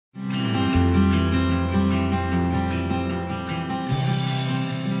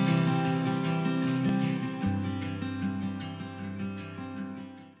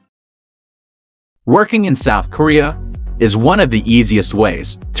Working in South Korea is one of the easiest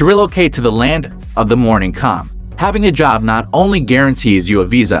ways to relocate to the land of the morning calm. Having a job not only guarantees you a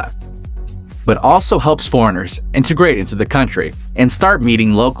visa, but also helps foreigners integrate into the country and start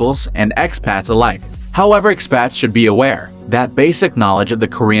meeting locals and expats alike. However, expats should be aware that basic knowledge of the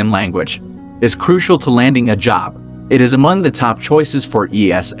Korean language is crucial to landing a job. It is among the top choices for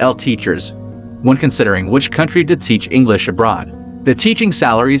ESL teachers when considering which country to teach English abroad. The teaching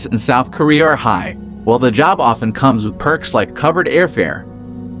salaries in South Korea are high, while the job often comes with perks like covered airfare,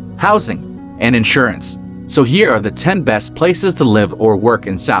 housing, and insurance. So here are the 10 best places to live or work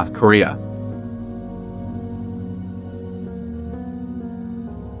in South Korea.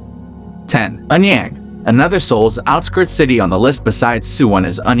 10. Anyang. Another Seoul's outskirts city on the list besides Suwon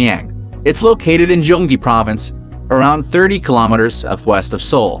is Anyang. It's located in Gyeonggi Province, around 30 kilometers southwest of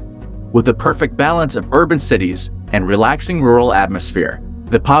Seoul, with a perfect balance of urban cities and relaxing rural atmosphere.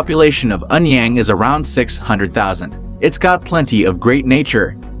 The population of Anyang is around 600,000. It's got plenty of great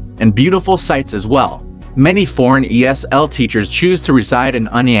nature and beautiful sights as well. Many foreign ESL teachers choose to reside in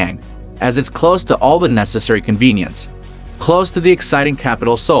Anyang, as it's close to all the necessary convenience, close to the exciting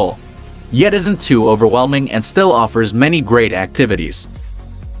capital Seoul, yet isn't too overwhelming and still offers many great activities.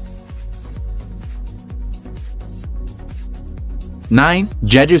 9.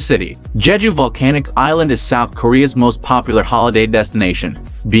 Jeju City. Jeju Volcanic Island is South Korea's most popular holiday destination.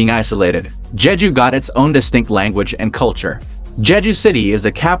 Being isolated, Jeju got its own distinct language and culture. Jeju City is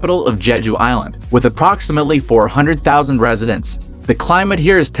the capital of Jeju Island, with approximately 400,000 residents. The climate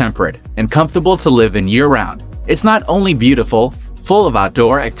here is temperate and comfortable to live in year-round. It's not only beautiful, full of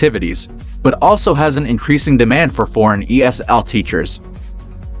outdoor activities, but also has an increasing demand for foreign ESL teachers.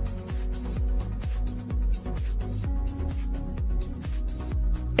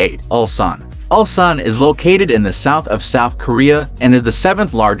 8. Ulsan. Ulsan is located in the south of South Korea and is the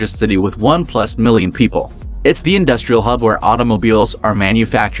 7th largest city with 1+ million people. It's the industrial hub where automobiles are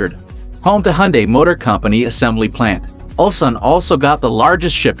manufactured, home to Hyundai Motor Company assembly plant. Ulsan also got the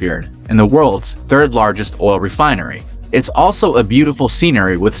largest shipyard and the world's 3rd largest oil refinery. It's also a beautiful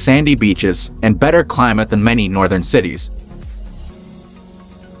scenery with sandy beaches and better climate than many northern cities.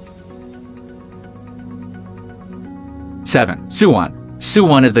 7. Suwon.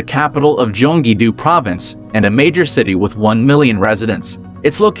 Suwon is the capital of Gyeonggi-do Province and a major city with 1 million residents.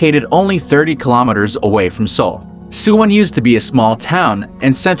 It's located only 30 kilometers away from Seoul. Suwon used to be a small town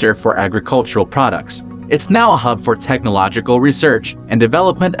and center for agricultural products. It's now a hub for technological research and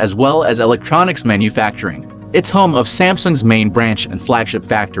development as well as electronics manufacturing. It's home of Samsung's main branch and flagship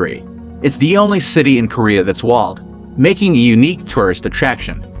factory. It's the only city in Korea that's walled, making a unique tourist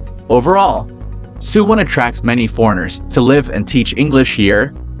attraction. Overall, Suwon attracts many foreigners to live and teach English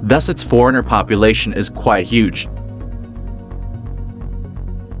here, thus its foreigner population is quite huge.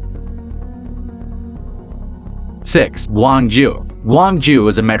 6. Gwangju. Gwangju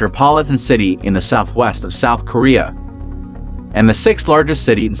is a metropolitan city in the southwest of South Korea and the 6th largest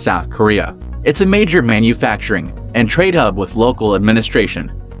city in South Korea. It's a major manufacturing and trade hub with local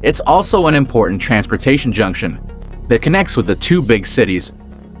administration. It's also an important transportation junction that connects with the two big cities,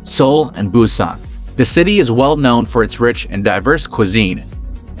 Seoul and Busan. The city is well known for its rich and diverse cuisine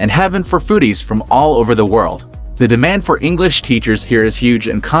and heaven for foodies from all over the world. The demand for English teachers here is huge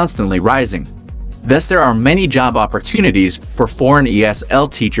and constantly rising. Thus, there are many job opportunities for foreign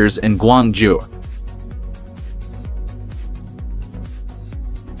ESL teachers in Gwangju.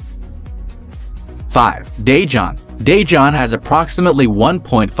 5. Daejeon. Daejeon has approximately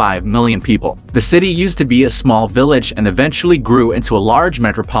 1.5 million people. The city used to be a small village and eventually grew into a large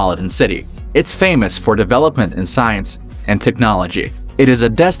metropolitan city. It's famous for development in science and technology. It is a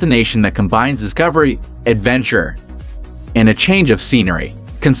destination that combines discovery, adventure, and a change of scenery.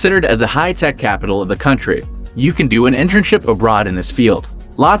 Considered as a high-tech capital of the country, you can do an internship abroad in this field.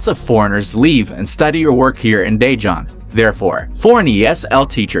 Lots of foreigners leave and study or work here in Daejeon. Therefore, foreign ESL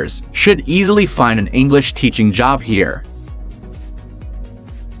teachers should easily find an English teaching job here.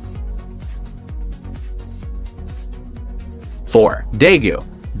 4. Daegu.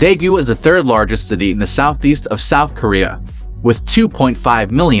 Daegu is the 3rd largest city in the southeast of South Korea, with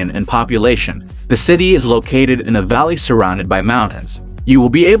 2.5 million in population. The city is located in a valley surrounded by mountains. You will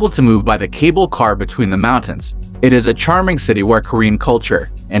be able to move by the cable car between the mountains. It is a charming city where Korean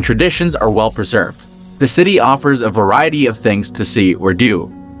culture and traditions are well preserved. The city offers a variety of things to see or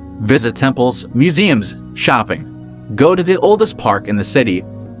do. Visit temples, museums, shopping. Go to the oldest park in the city.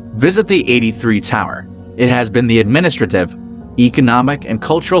 Visit the 83 Tower. It has been the administrative, economic, and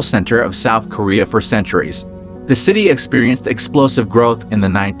cultural center of South Korea for centuries. The city experienced explosive growth in the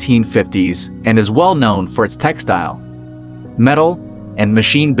 1950s and is well known for its textile, metal, and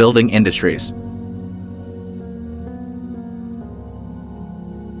machine building industries.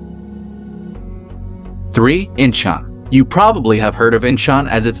 3. Incheon. You probably have heard of Incheon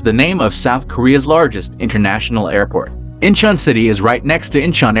as it's the name of South Korea's largest international airport. Incheon City is right next to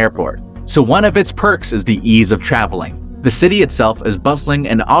Incheon Airport, so one of its perks is the ease of traveling. The city itself is bustling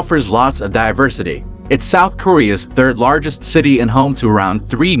and offers lots of diversity. It's South Korea's third largest city and home to around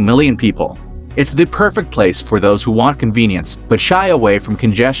 3 million people. It's the perfect place for those who want convenience but shy away from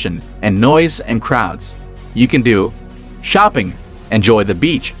congestion and noise and crowds. You can do shopping, enjoy the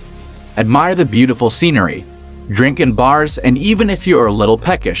beach, admire the beautiful scenery, drink in bars, and even if you're a little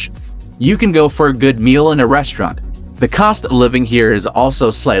peckish, you can go for a good meal in a restaurant. The cost of living here is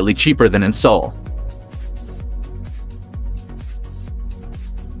also slightly cheaper than in Seoul.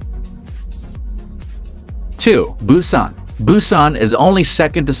 2. Busan. Busan is only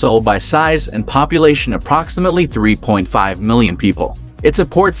second to Seoul by size and population, approximately 3.5 million people. It's a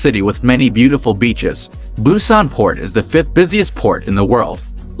port city with many beautiful beaches. Busan Port is the 5th busiest port in the world,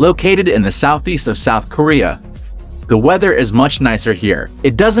 located in the southeast of South Korea. The weather is much nicer here.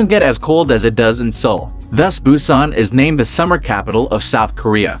 It doesn't get as cold as it does in Seoul. Thus, Busan is named the summer capital of South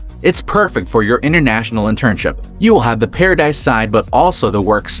Korea. It's perfect for your international internship. You will have the paradise side but also the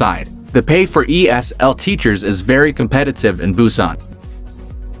work side. The pay for ESL teachers is very competitive in Busan.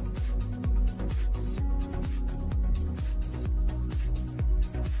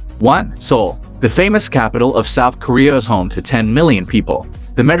 1. Seoul. The famous capital of South Korea is home to 10 million people.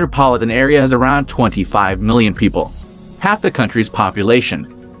 The metropolitan area has around 25 million people, half the country's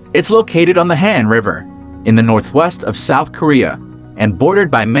population. It's located on the Han River, in the northwest of South Korea, and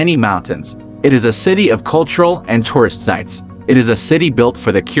bordered by many mountains. It is a city of cultural and tourist sites. It is a city built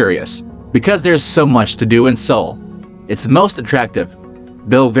for the curious. Because there's so much to do in Seoul, it's the most attractive,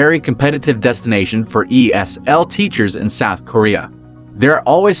 though very competitive destination for ESL teachers in South Korea. There are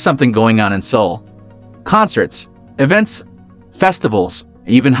always something going on in Seoul. Concerts, events, festivals,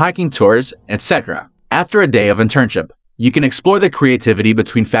 even hiking tours, etc. After a day of internship, you can explore the creativity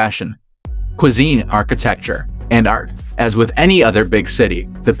between fashion, cuisine, architecture, and art. As with any other big city,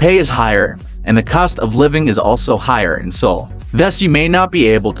 the pay is higher, and the cost of living is also higher in Seoul. Thus, you may not be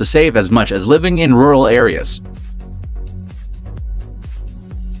able to save as much as living in rural areas.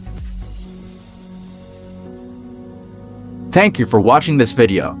 Thank you for watching this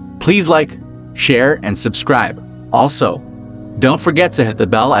video. Please like, share, and subscribe. Also, don't forget to hit the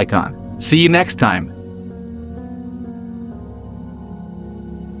bell icon. See you next time.